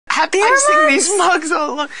kept icing these mugs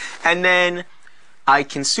all along. And then I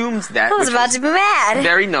consumed that. I was about to be mad.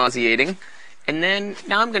 Very nauseating. And then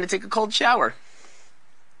now I'm going to take a cold shower.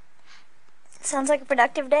 Sounds like a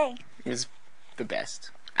productive day. It was the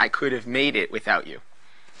best. I could have made it without you.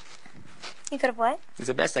 You could have what? It was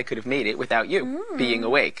the best I could have made it without you being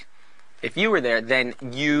awake. If you were there, then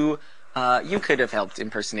you could have helped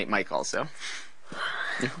impersonate Mike also.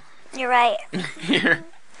 You're right. Here.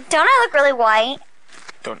 Don't I look really white?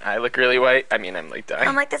 Don't I look really white? I mean, I'm like dying.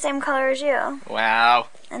 I'm like the same color as you. Wow.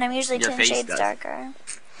 And I'm usually Your 10 face shades does. darker.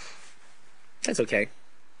 That's okay.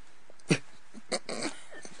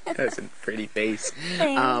 That's a pretty face.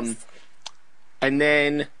 Thanks. And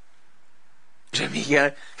then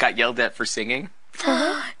Jamaica got yelled at for singing.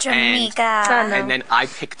 Jamaica. And then I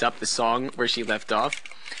picked up the song where she left off.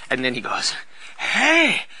 And then he goes,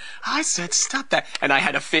 "Hey, I said stop that." And I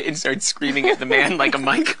had a fit and started screaming at the man like a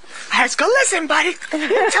mic. I had to go, "Listen, buddy, you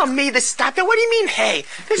didn't tell me to stop that. What do you mean, hey?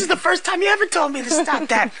 This is the first time you ever told me to stop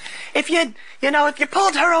that. If you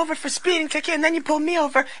pulled her over for speeding ticket and then you pulled me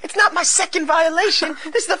over, it's not my second violation.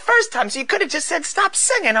 This is the first time, so you could have just said stop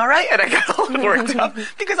singing, all right?" And I got all worked up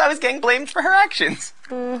because I was getting blamed for her actions.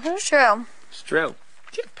 It's true. It's true.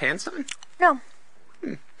 Do you have pants on? No.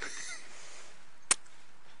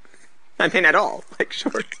 I mean, at all. Like,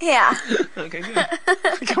 short. Yeah. Okay, good.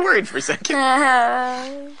 I got worried for a second.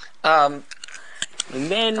 And And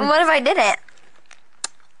then, what if I didn't?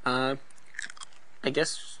 I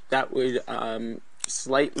guess that would,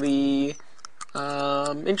 slightly,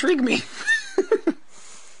 intrigue me.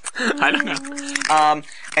 I don't know.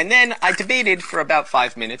 And then I debated for about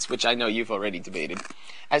 5 minutes, which I know you've already debated,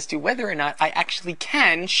 as to whether or not I actually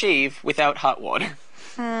can shave without hot water.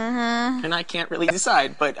 And I can't really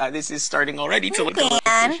decide, but this is starting already to look a little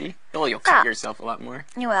fishy. Oh, you'll cut yourself a lot more.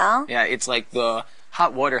 You will. Yeah, it's like the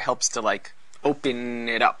hot water helps to like open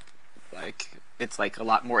it up. Like it's like a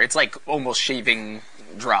lot more. It's like almost shaving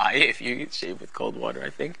dry if you shave with cold water,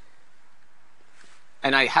 I think.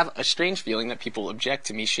 And I have a strange feeling that people object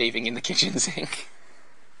to me shaving in the kitchen sink.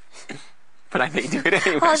 But I may do it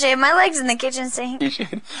anyway. I'll shave my legs in the kitchen sink. You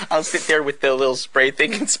should. I'll sit there with the little spray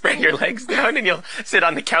thing and spray your legs down, and you'll sit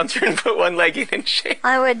on the counter and put one leg in and shave.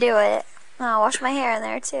 I would do it. I'll wash my hair in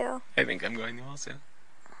there too. I think I'm going to also.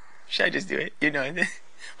 Should I just do it? You know, and then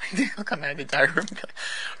I'll come out of the diary room and be like,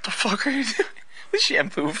 "What the fuck are you doing?" With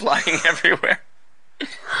shampoo flying everywhere.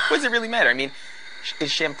 What does it really matter? I mean,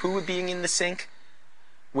 is shampoo being in the sink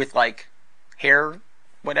with like hair,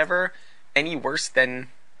 whatever, any worse than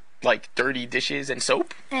like dirty dishes and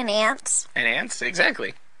soap? And ants. And ants,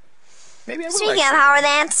 exactly. Maybe I will. Speaking of, how are the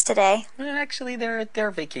ants today? Actually,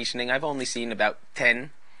 they're vacationing. I've only seen about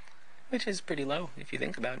 10, which is pretty low if you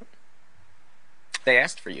think about it. They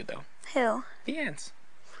asked for you though. Who? The ants.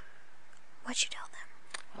 What'd you tell them?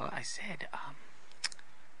 Well, I said I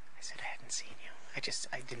hadn't seen you.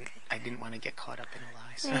 I didn't want to get caught up in a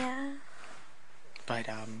lie. So. Yeah. But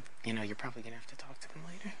you're probably gonna have to talk to them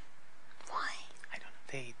later. Why? I don't know.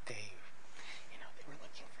 They were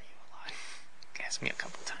looking for you a lot. Asked me a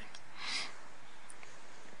couple times.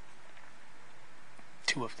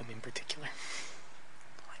 2 of them in particular.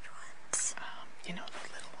 Which ones? The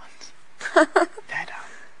little ones. That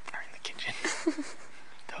are in the kitchen.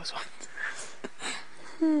 Those ones.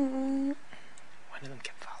 One of them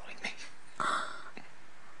kept following me.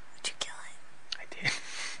 Did you kill it? I did.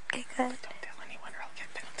 Okay, good. Don't tell anyone or I'll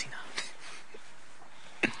get penalty knocked.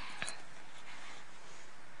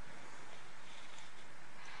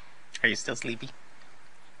 Are you still sleepy?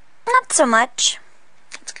 Not so much.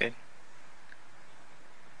 That's good.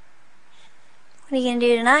 What are you gonna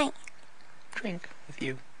do tonight? Drink with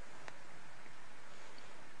you.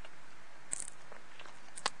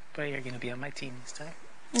 But you're gonna be on my team this time.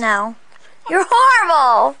 No. You're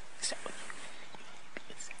horrible! So,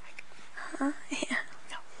 it's like, Huh? Yeah.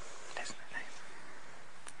 no, that's not nice.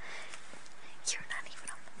 You're not even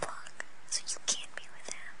on the block, so you can't be with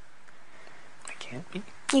him. I can't be.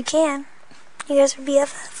 You can. You guys are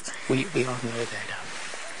BFFs. We all know that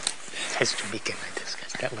as Jamaica and I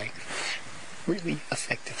discussed that, like, really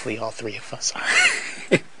effectively all 3 of us are.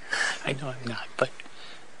 I know I'm not, but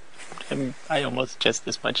I almost just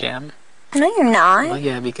as much am. No, you're not. Well,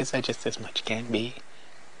 yeah, because I just as much can be.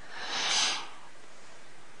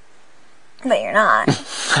 But you're not.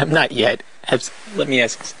 I'm not yet. Let me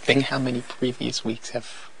ask you something. How many previous weeks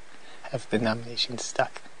have the nominations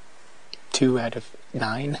stuck? 2 out of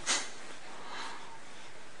 9?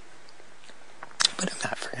 But I'm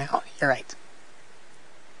not for now. You're right.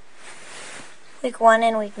 Week 1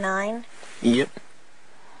 and week 9. Yep.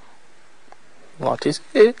 What is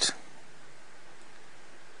it?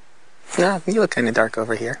 No, you look kind of dark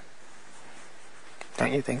over here.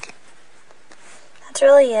 don't you think? That's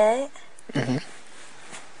really it? Mm-hmm.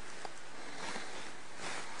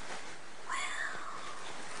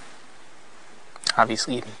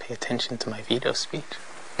 Obviously, you didn't pay attention to my veto speech.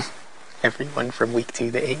 Everyone from week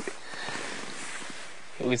 2 to 8.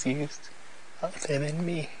 It was used other than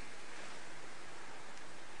me.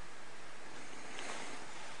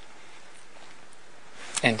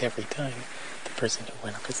 And every time, the person who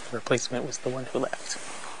went up as the replacement was the one who left.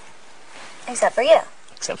 Except for you.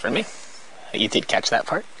 Except for me. You did catch that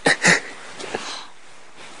part.